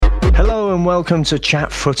Hello and welcome to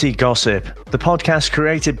Chat Footy Gossip, the podcast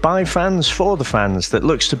created by fans for the fans that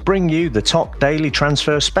looks to bring you the top daily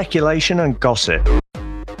transfer speculation and gossip.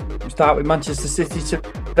 We start with Manchester City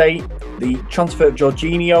today. The transfer of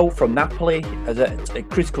Jorginhio from Napoli is at a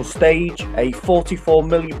critical stage. A £44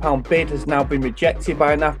 million bid has now been rejected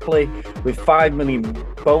by Napoli with £5 million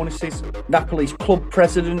bonuses. Napoli's club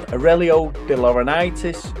president, Aurelio De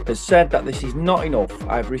Laurentiis, has said that this is not enough.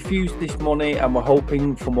 I've refused this money and we're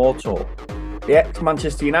hoping for more talk. The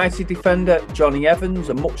ex-Manchester United defender, Johnny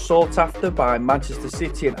Evans, are much sought after by Manchester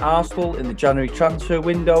City and Arsenal in the January transfer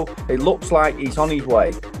window. It looks like he's on his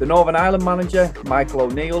way. The Northern Ireland manager, Michael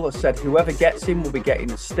O'Neill, has said whoever gets him will be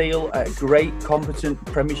getting a steal at a great, competent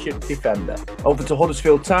Premiership defender. Over to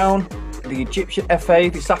Huddersfield Town. The Egyptian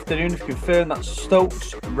FA this afternoon have confirmed that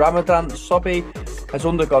Stoke's Ramadan Sobhi has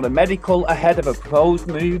undergone a medical ahead of a proposed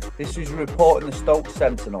move. This is a report in the Stoke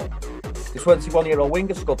Sentinel. The 21-year-old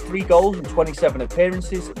winger scored 3 goals in 27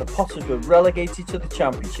 appearances. The Potters were relegated to the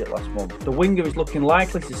Championship last month. The winger is looking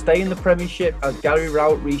likely to stay in the Premiership as Gary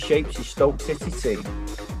Rowett reshapes his Stoke City team.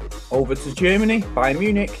 Over to Germany. Bayern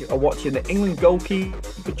Munich are watching the England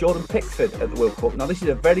goalkeeper Jordan Pickford at the World Cup. Now this is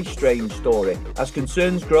a very strange story as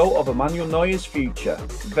concerns grow over Manuel Neuer's future.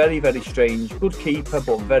 Very, very strange. Good keeper,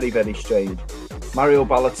 but very, very strange. Mario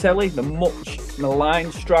Balotelli, the much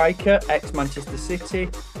maligned striker, ex-Manchester City,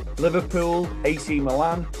 Liverpool, AC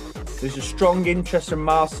Milan. There's a strong interest from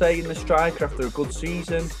Marseille in the striker after a good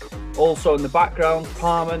season. Also in the background,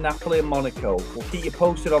 Parma, Napoli and Monaco. We'll keep you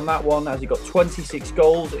posted on that one as he got 26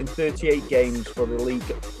 goals in 38 games for the League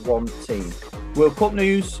One team. World Cup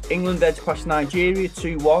news, England edged past Nigeria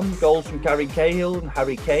 2-1. Goals from Gary Cahill and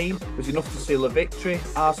Harry Kane was enough to seal a victory.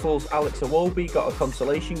 Arsenal's Alex Iwobi got a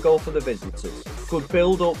consolation goal for the visitors. Good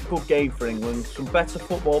build-up, good game for England. Some better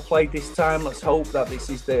football played this time. Let's hope that this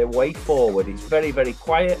is their way forward. It's very, very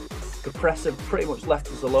quiet. The press have pretty much left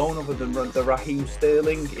us alone other than the Raheem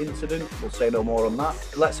Sterling incident. We'll say no more on that.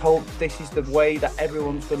 Let's hope this is the way that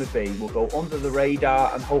everyone's going to be. We'll go under the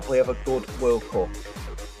radar and hopefully have a good World Cup.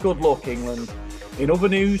 Good luck, England. In other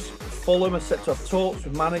news, Fulham are set to have talks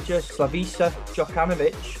with manager Slaviša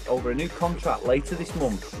Jokanovic over a new contract later this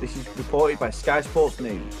month. This is reported by Sky Sports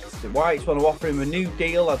News. The Whites want to offer him a new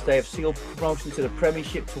deal as they have sealed promotion to the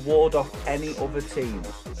Premiership to ward off any other teams.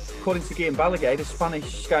 According to Guillaume Balaguer, the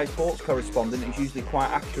Spanish Sky Sports correspondent is usually quite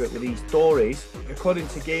accurate with these stories. According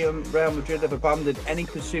to Guillaume, Real Madrid have abandoned any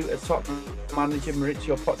pursuit of top manager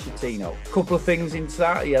Mauricio Pochettino. A couple of things into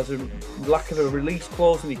that. He has a lack of a release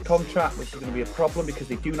clause in his contract, which is going to be a problem because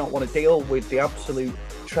they do not want to deal with the absolute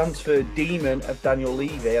transfer demon of Daniel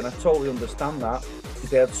Levy, and I totally understand that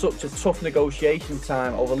because they had such a tough negotiation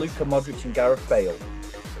time over Luka Modric and Gareth Bale.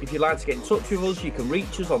 If you'd like to get in touch with us, you can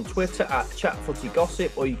reach us on Twitter at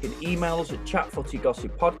ChatFootyGossip or you can email us at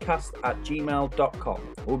chatfootygossippodcast@gmail.com.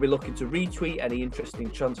 We'll be looking to retweet any interesting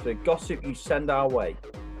transfer gossip you send our way.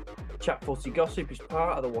 Chat Footy Gossip is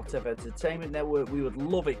part of the Whatever Entertainment Network. We would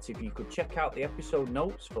love it if you could check out the episode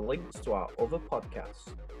notes for links to our other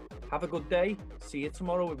podcasts. Have a good day. See you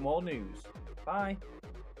tomorrow with more news. Bye.